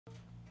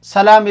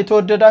ሰላም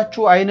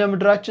የተወደዳችሁ አይነ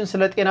ምድራችን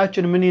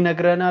ስለጤናችን ምን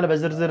ይነግረናል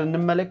በዝርዝር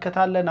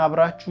እንመለከታለን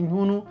አብራችሁኝ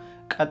ሁኑ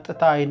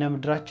ቀጥታ አይነ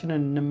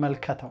ምድራችንን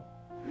እንመልከተው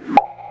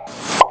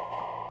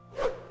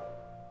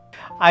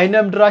አይነ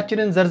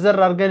ምድራችንን ዘርዘር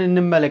አድርገን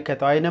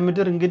እንመለከተው አይነ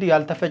ምድር እንግዲህ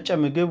ያልተፈጨ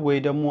ምግብ ወይ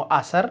ደግሞ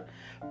አሰር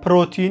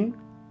ፕሮቲን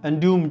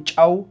እንዲሁም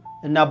ጫው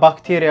እና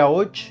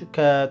ባክቴሪያዎች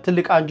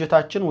ከትልቅ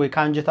አንጀታችን ወይ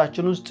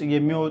ካንጀታችን ውስጥ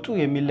የሚወጡ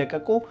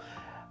የሚለቀቁ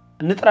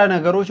ንጥረ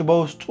ነገሮች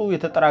በውስጡ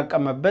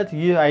የተጠራቀመበት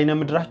ይህ አይነ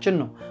ምድራችን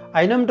ነው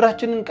አይነ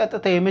ምድራችንን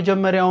ቀጥታ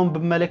የመጀመሪያውን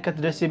በመለከት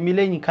ደስ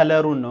የሚለኝ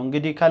ከለሩን ነው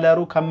እንግዲህ ከለሩ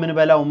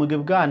ከምንበላው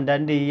ምግብ ጋር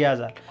አንዳንዴ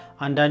ይያዛል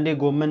አንዳንዴ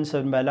ጎመን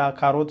ስንበላ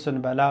ካሮት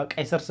ስንበላ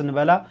ቀይ ስር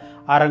ስንበላ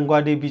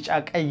አረንጓዴ ቢጫ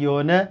ቀይ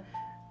የሆነ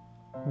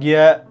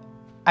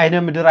የአይነ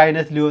ምድር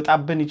አይነት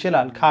ሊወጣብን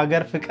ይችላል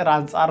ከሀገር ፍቅር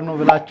አንፃር ነው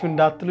ብላችሁ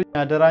እንዳትሉኝ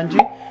አደራ እንጂ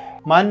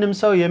ማንንም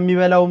ሰው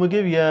የሚበላው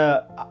ምግብ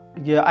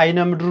የአይነ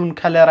ምድሩን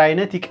ከለር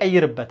አይነት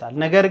ይቀይርበታል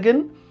ነገር ግን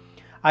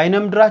አይነ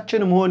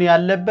ምድራችን መሆን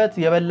ያለበት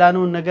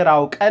የበላነውን ነገር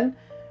አውቀን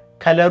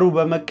ከለሩ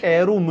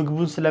በመቀየሩ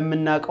ምግቡን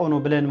ስለምናቀው ነው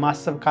ብለን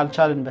ማሰብ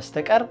ካልቻልን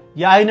በስተቀር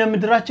የአይነ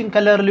ምድራችን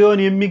ከለር ሊሆን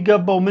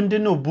የሚገባው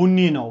ምንድነው ቡኒ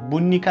ነው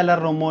ቡኒ ከለር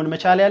ነው መሆን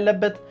መቻል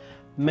ያለበት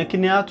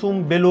ምክንያቱም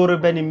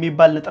ቤሎሩቢን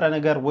የሚባል ንጥረ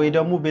ነገር ወይ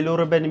ደግሞ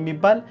ቤሎሩቢን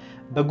የሚባል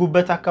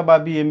በጉበት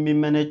አካባቢ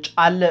የሚመነጭ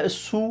አለ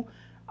እሱ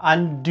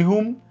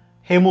እንዲሁም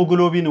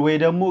ሄሞግሎቢን ወይ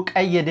ደግሞ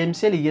ቀይ የደም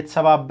ሴል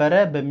እየተሰባበረ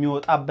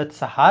በሚወጣበት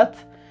ሰዓት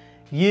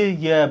ይህ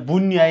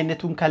የቡኒ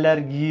አይነቱን ከለር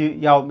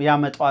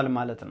ያመጣዋል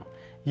ማለት ነው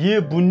ይህ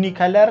ቡኒ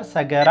ከለር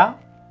ሰገራ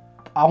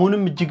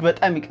አሁንም እጅግ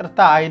በጣም ይቅርታ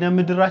አይነ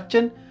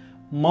ምድራችን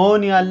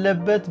መሆን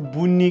ያለበት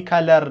ቡኒ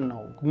ከለር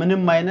ነው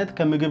ምንም አይነት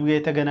ከምግብ ጋር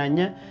የተገናኘ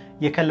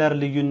የከለር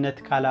ልዩነት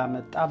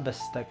ካላመጣ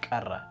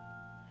በስተቀር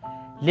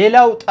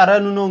ሌላው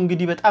ጠረኑ ነው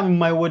እንግዲህ በጣም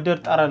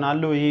የማይወደድ ጠረን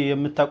አለው ይሄ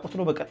የምታውቁት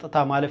ነው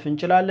በቀጥታ ማለፍ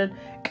እንችላለን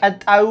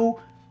ቀጣዩ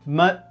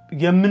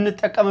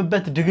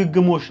የምንጠቀምበት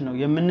ድግግሞሽ ነው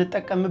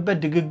የምንጠቀምበት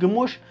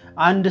ድግግሞሽ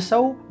አንድ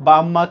ሰው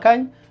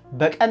በአማካኝ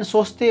በቀን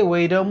 3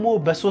 ወይ ደግሞ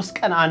በ3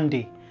 ቀን አንዴ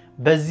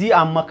በዚህ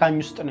አማካኝ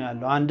ውስጥ ነው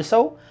ያለው አንድ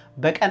ሰው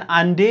በቀን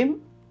አንዴም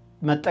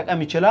መጠቀም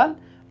ይችላል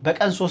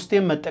በቀን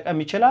 3ም መጠቀም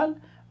ይችላል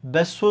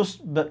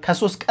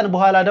ከ3 ቀን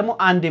በኋላ ደግሞ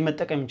አንዴ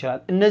መጠቀም ይችላል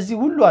እነዚህ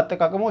ሁሉ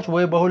አጠቃቀሞች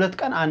ወይ በሁለት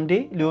ቀን አንዴ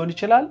ሊሆን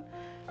ይችላል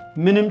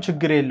ምንም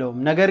ችግር የለውም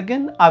ነገር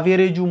ግን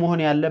አቨሬጁ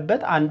መሆን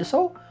ያለበት አንድ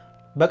ሰው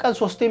በቀን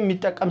 3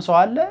 የሚጠቀም ሰው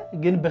አለ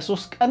ግን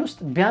በ3 ቀን ውስጥ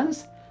ቢያንስ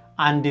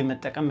አንዴ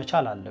መጠቀም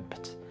መቻል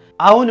አለበት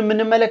አሁን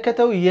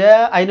የምንመለከተው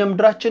የአይነ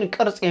ምድራችን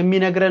ቅርጽ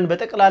የሚነግረን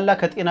በጠቅላላ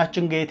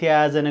ከጤናችን ጋር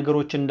የተያያዘ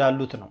ነገሮች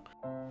እንዳሉት ነው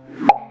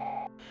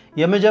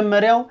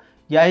የመጀመሪያው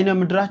የአይነ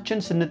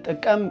ምድራችን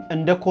ስንጠቀም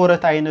እንደ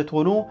ኮረት አይነት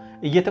ሆኖ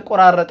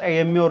እየተቆራረጠ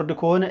የሚወርድ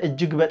ከሆነ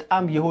እጅግ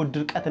በጣም የሆድ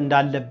ድርቀት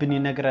እንዳለብን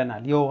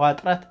ይነግረናል የውሃ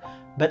እጥረት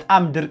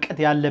በጣም ድርቀት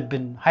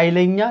ያለብን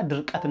ኃይለኛ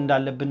ድርቀት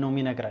እንዳለብን ነው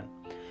የሚነግረን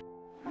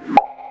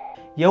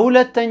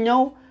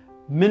የሁለተኛው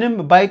ምንም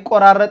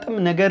ባይቆራረጥም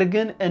ነገር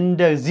ግን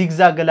እንደ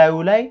ዚግዛግ ላዩ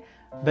ላይ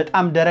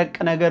በጣም ደረቅ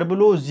ነገር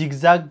ብሎ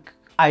ዚግዛግ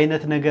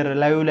አይነት ነገር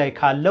ላዩ ላይ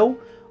ካለው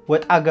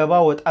ወጣ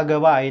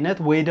ገባ አይነት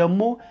ወይ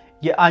ደግሞ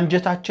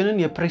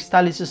የአንጀታችንን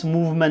የፕሪስታሊሲስ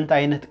ሙቭመንት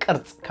አይነት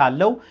ቅርጽ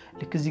ካለው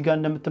ልክ እዚህ ጋር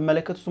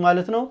እንደምትመለከቱት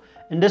ማለት ነው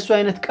እንደሱ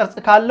አይነት ቅርጽ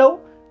ካለው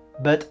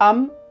በጣም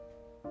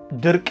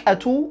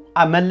ድርቀቱ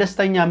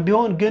መለስተኛም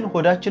ቢሆን ግን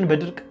ሆዳችን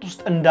በድርቀት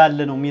ውስጥ እንዳለ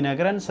ነው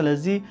የሚነግረን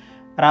ስለዚህ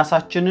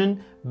ራሳችንን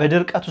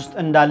በድርቀት ውስጥ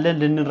እንዳለን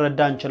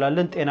ልንረዳ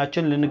እንችላለን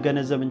ጤናችን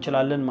ልንገነዘብ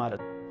እንችላለን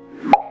ማለት ነው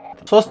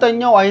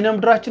ሶስተኛው አይነ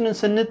ምድራችንን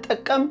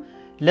ስንጠቀም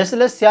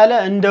ለስለስ ያለ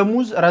እንደ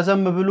ሙዝ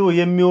ረዘም ብሎ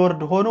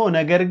የሚወርድ ሆኖ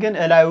ነገር ግን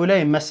እላዩ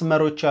ላይ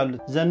መስመሮች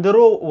አሉት ዘንድሮ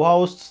ውሃ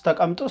ውስጥ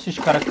ተቀምጦ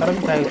ሲሽከረከርም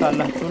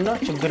ታዩታላችሁና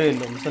ችግር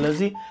የለውም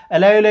ስለዚህ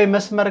እላዩ ላይ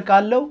መስመር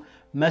ካለው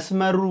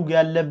መስመሩ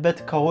ያለበት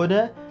ከሆነ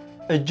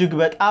እጅግ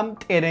በጣም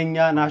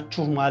ጤነኛ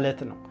ናችሁ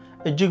ማለት ነው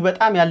እጅግ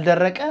በጣም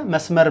ያልደረቀ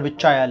መስመር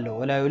ብቻ ያለው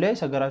እላዩ ላይ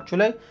ሰገራችሁ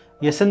ላይ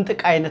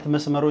የስንጥቅ አይነት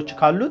መስመሮች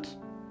ካሉት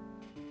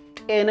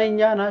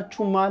ጤነኛ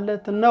ናችሁ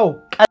ማለት ነው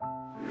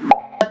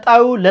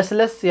ቀጣዩ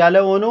ለስለስ ያለ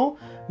ሆኖ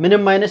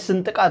ምንም አይነት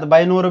ስንጥቃት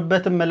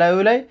ባይኖርበትም እላዩ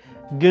ላይ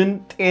ግን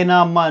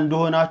ጤናማ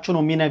እንደሆናችሁ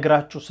ነው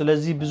የሚነግራችሁ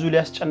ስለዚህ ብዙ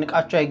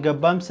ሊያስጨንቃችሁ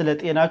አይገባም ስለ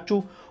ጤናችሁ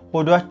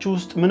ሆዳችሁ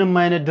ውስጥ ምንም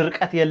አይነት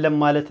ድርቀት የለም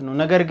ማለት ነው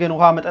ነገር ግን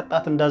ውሃ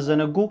መጠጣት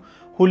እንዳዘነጉ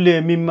ሁሉ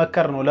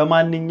የሚመከር ነው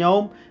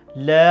ለማንኛውም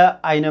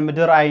ለአይነ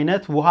ምድር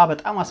አይነት ውሃ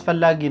በጣም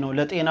አስፈላጊ ነው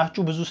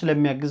ለጤናችሁ ብዙ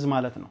ስለሚያግዝ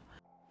ማለት ነው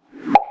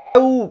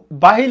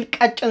ባህል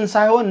ቀጭን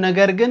ሳይሆን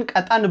ነገር ግን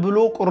ቀጣን ብሎ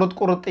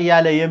ቁርጥ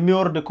ያለ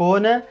የሚወርድ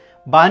ከሆነ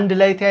በአንድ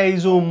ላይ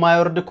ተያይዞ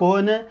የማይወርድ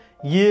ከሆነ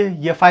ይህ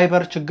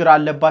የፋይበር ችግር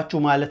አለባችሁ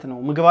ማለት ነው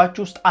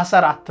ምግባችሁ ውስጥ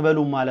አሰር አትበሉ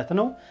ማለት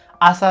ነው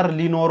አሰር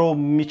ሊኖረው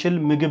የሚችል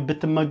ምግብ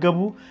ብትመገቡ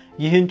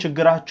ይህን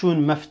ችግራችሁን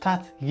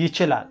መፍታት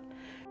ይችላል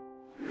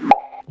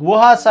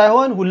ውሃ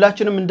ሳይሆን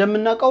ሁላችንም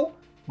እንደምናቀው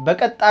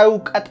በቀጣዩ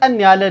ቀጠን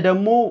ያለ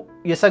ደግሞ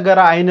የሰገራ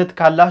አይነት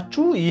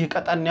ካላችሁ ይህ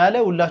ቀጠን ያለ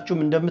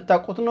ሁላችሁም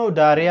እንደምታውቁት ነው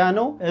ዳሪያ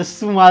ነው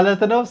እሱ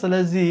ማለት ነው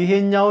ስለዚህ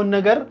ይሄኛውን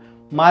ነገር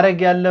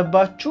ማረግ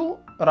ያለባችሁ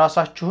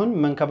ራሳችሁን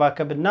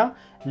መንከባከብና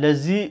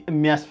ለዚህ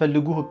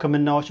የሚያስፈልጉ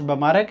ህክምናዎች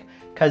በማድረግ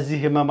ከዚህ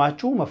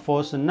ህመማችሁ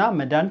መፈወስና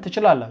መዳን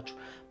ትችላላችሁ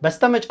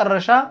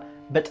በስተመጨረሻ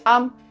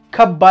በጣም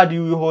ከባድ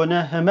የሆነ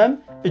ህመም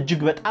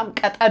እጅግ በጣም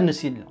ቀጠን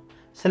ሲል ነው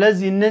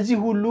ስለዚህ እነዚህ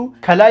ሁሉ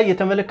ከላይ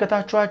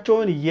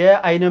የተመለከታችኋቸውን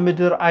የአይነ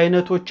ምድር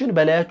አይነቶችን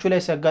በላያችሁ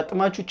ላይ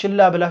ሲያጋጥማችሁ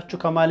ችላ ብላችሁ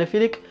ከማለፍ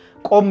ይልቅ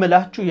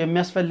ቆምላችሁ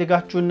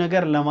የሚያስፈልጋችሁን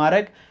ነገር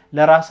ለማድረግ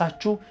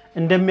ለራሳችሁ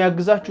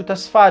እንደሚያግዛችሁ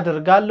ተስፋ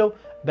አደርጋለሁ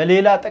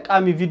በሌላ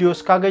ጠቃሚ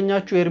ቪዲዮስ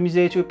ካገኛችሁ ኤርሚ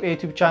ዘኢትዮጵያ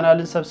ዩቲዩብ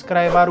ቻናልን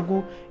ሰብስክራይብ አድርጉ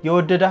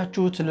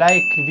የወደዳችሁት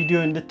ላይክ ቪዲዮ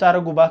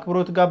እንድታረጉ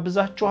በአክብሮት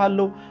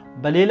ጋብዛችኋለሁ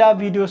በሌላ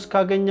ቪዲዮስ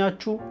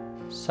ካገኛችሁ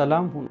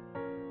ሰላም ሁኑ